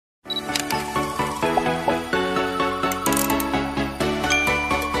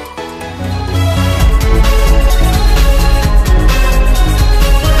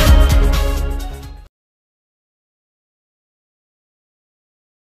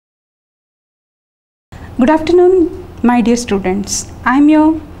Good afternoon, my dear students. I am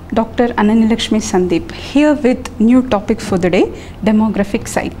your Dr. Ananya Lakshmi here with new topic for the day, demographic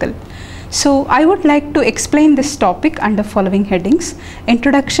cycle. So I would like to explain this topic under following headings: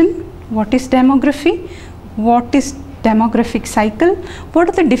 introduction, what is demography, what is demographic cycle, what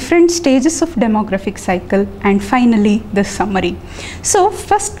are the different stages of demographic cycle, and finally the summary. So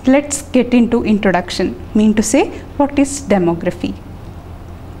first let's get into introduction, mean to say what is demography.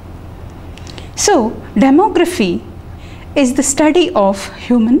 So demography is the study of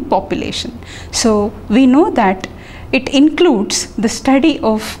human population. So we know that it includes the study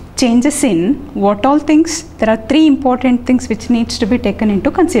of changes in what all things. There are three important things which needs to be taken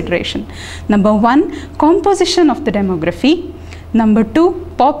into consideration. Number one, composition of the demography. Number two,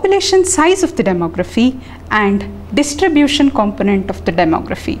 population size of the demography, and distribution component of the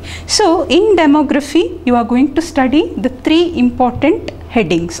demography. So in demography you are going to study the three important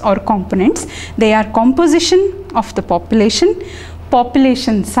headings or components. They are composition of the population,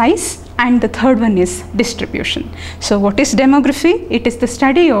 population size, and the third one is distribution. So what is demography? It is the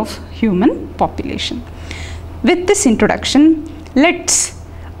study of human population. With this introduction, let's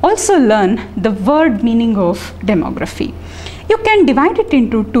also learn the word meaning of demography. You can divide it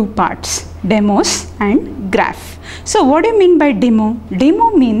into two parts, demos and graph. So what do you mean by demo?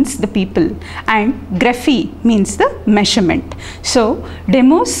 Demo means the people and graphy means the measurement. So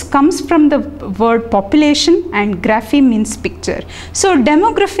demos comes from the word population and graphy means picture. So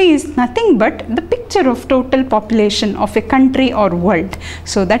demography is nothing but the picture of total population of a country or world.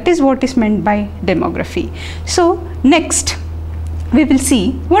 So that is what is meant by demography. So next, we will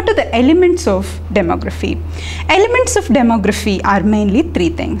see what are the elements of demography. Elements of demography are mainly three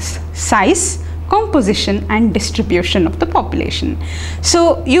things: size, composition, and distribution of the population.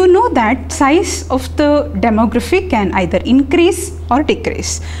 So you know that size of the demography can either increase or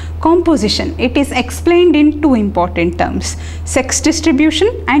decrease. Composition, it is explained in two important terms: sex distribution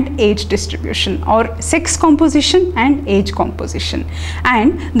and age distribution, or sex composition and age composition.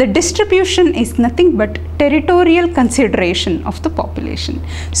 And the distribution is nothing but territorial consideration of the population.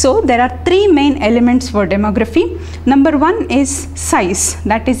 So there are three main elements for demography. Number one is size,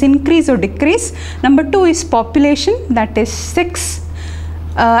 that is increase or decrease. Number two is population, that is sex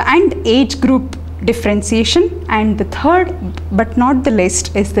and age group differentiation, and the third but not the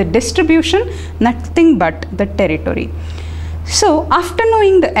least is the distribution, nothing but the territory. So after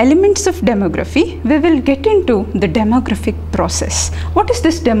knowing the elements of demography, we will get into the demographic process. What is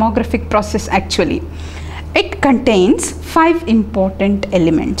this demographic process actually? It contains 5 important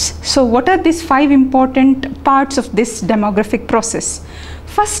elements. So what are these 5 important parts of this demographic process?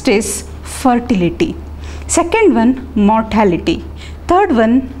 First is fertility, second one mortality, third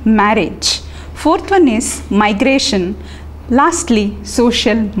one marriage, fourth one is migration, lastly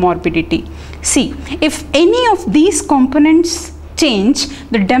social morbidity. See, if any of these components change,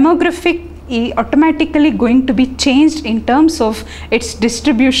 the demographic is automatically going to be changed in terms of its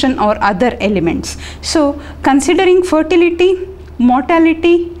distribution or other elements. So considering fertility,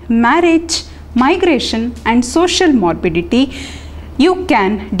 mortality, marriage, migration, and social morbidity, you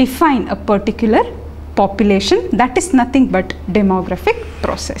can define a particular population, that is nothing but demographic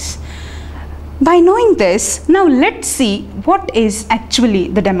process. By knowing this, now let's see what is actually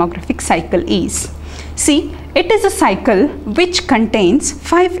the demographic cycle is. See, it is a cycle which contains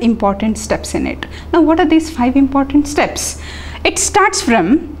 5 important steps in it. Now what are these 5 important steps? It starts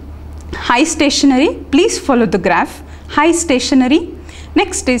from high stationary, please follow the graph, high stationary,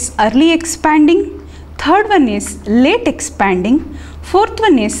 next is early expanding, third one is late expanding, fourth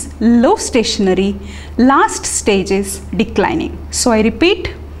one is low stationary, last stage is declining. So I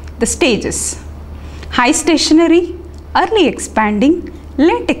repeat the stages: high stationary, early expanding,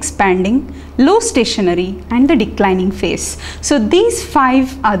 late expanding, low stationary, and the declining phase. So these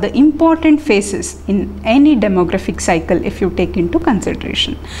 5 are the important phases in any demographic cycle if you take into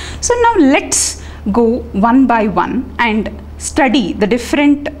consideration. So now let's go one by one and study the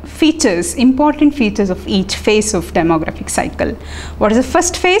different features, important features of each phase of demographic cycle. What is the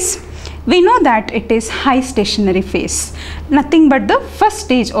first phase? We know that it is high stationary phase, nothing but the first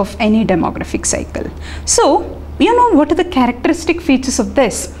stage of any demographic cycle. So you know what are the characteristic features of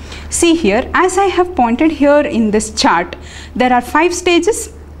this? See here, as I have pointed here in this chart, there are 5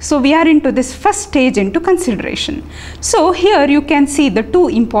 stages. So we are into this first stage into consideration. So here you can see the 2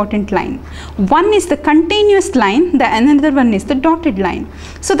 important lines. One is the continuous line, the another one is the dotted line.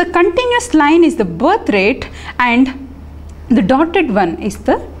 So the continuous line is the birth rate and the dotted one is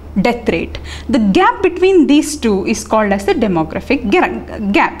the death rate. The gap between these two is called as the demographic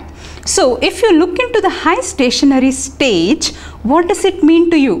gap. So if you look into the high stationary stage, what does it mean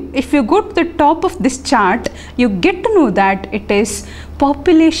to you? If you go to the top of this chart, you get to know that it is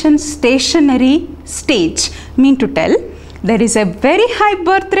population stationary stage. Mean to tell, there is a very high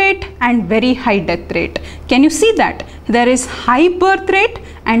birth rate and very high death rate. Can you see that? There is high birth rate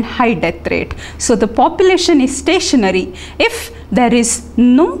and high death rate. So the population is stationary. If there is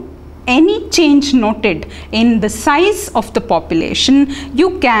no any change noted in the size of the population,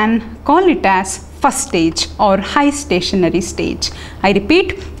 you can call it as first stage or high stationary stage. I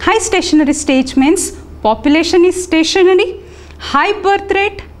repeat, high stationary stage means population is stationary, high birth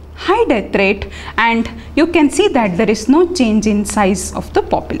rate, high death rate, and you can see that there is no change in size of the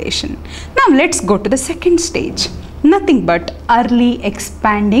population. Now let's go to the second stage, nothing but early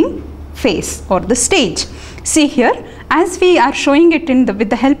expanding phase or the stage. See here, as we are showing it with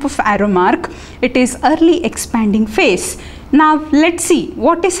the help of arrow mark, it is early expanding phase. Now let's see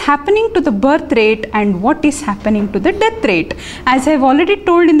what is happening to the birth rate and what is happening to the death rate. As I have already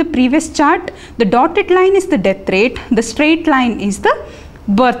told in the previous chart, the dotted line is the death rate, the straight line is the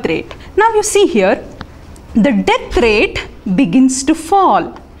birth rate. Now you see here, the death rate begins to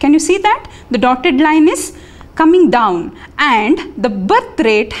fall. Can you see that? The dotted line is coming down and the birth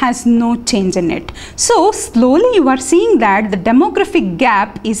rate has no change in it. So slowly you are seeing that the demographic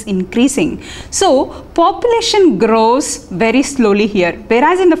gap is increasing. So population grows very slowly here,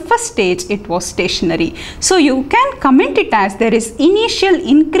 whereas in the first stage it was stationary. So you can comment it as there is initial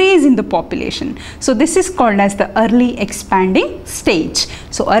increase in the population. So this is called as the early expanding stage.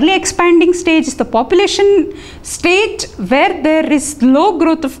 So early expanding stage is the population stage where there is low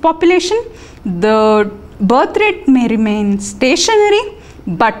growth of population. The birth rate may remain stationary,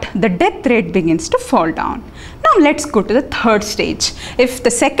 but the death rate begins to fall down. Now let's go to the third stage. If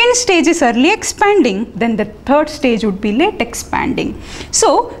the second stage is early expanding, then the third stage would be late expanding.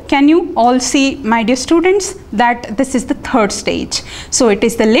 So can you all see, my dear students, that this is the third stage. So it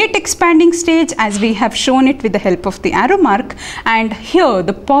is the late expanding stage as we have shown it with the help of the arrow mark, and here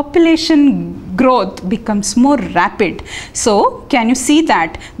the population growth becomes more rapid. So can you see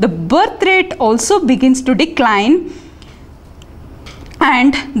that the birth rate also begins to decline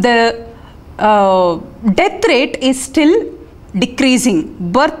and the death rate is still decreasing.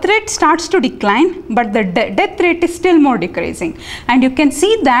 Birth rate starts to decline, but the death rate is still more decreasing. And you can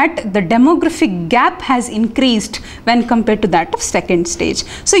see that the demographic gap has increased when compared to that of second stage.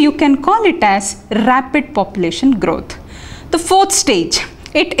 So you can call it as rapid population growth. The fourth stage,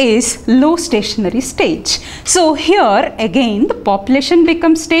 it is low stationary stage. So here again the population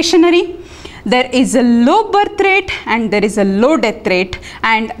becomes stationary. There is a low birth rate and there is a low death rate,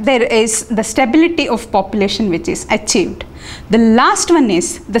 and there is the stability of population which is achieved. The last one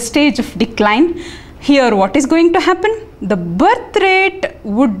is the stage of decline. Here what is going to happen? The birth rate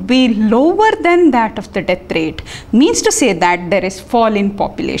would be lower than that of the death rate, means to say that there is fall in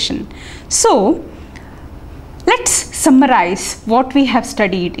population. So let's summarize what we have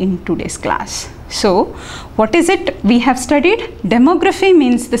studied in today's class. So what is it we have studied? Demography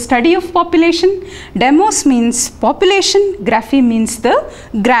means the study of population, demos means population, graphy means the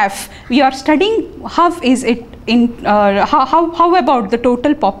graph. We are studying how is it in how about the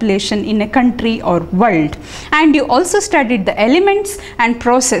total population in a country or world, and you also studied the elements and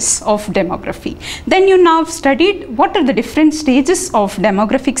process of demography. Then you now studied what are the different stages of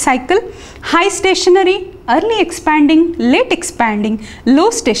demographic cycle: high stationary, early expanding, late expanding, low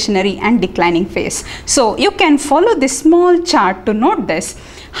stationary and declining phase. So you can follow this small chart to note this.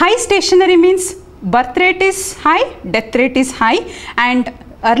 High stationary means birth rate is high, death rate is high, and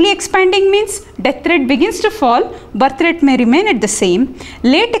early expanding means death rate begins to fall, birth rate may remain at the same.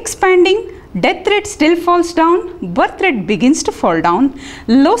 Late expanding, death rate still falls down, birth rate begins to fall down.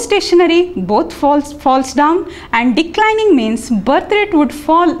 Low stationary, both falls down, and declining means birth rate would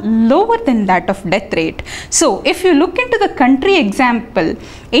fall lower than that of death rate. So if you look into the country example,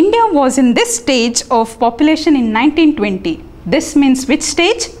 India was in this stage of population in 1920. This means which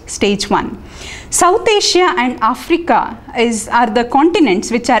stage? Stage 1. South Asia and Africa are the continents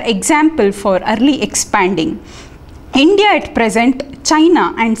which are example for early expanding. India at present,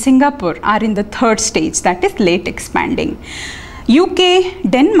 China and Singapore are in the third stage, that is late expanding. UK,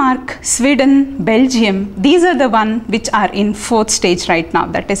 Denmark, Sweden, Belgium, these are the ones which are in fourth stage right now,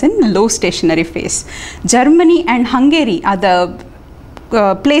 that is in low stationary phase. Germany and Hungary are the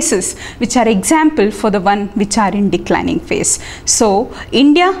places which are example for the one which are in declining phase. So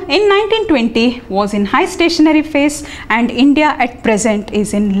India in 1920 was in high stationary phase, and India at present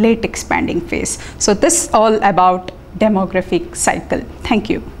is in late expanding phase. So this is all about demographic cycle. Thank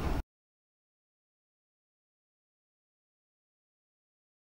you.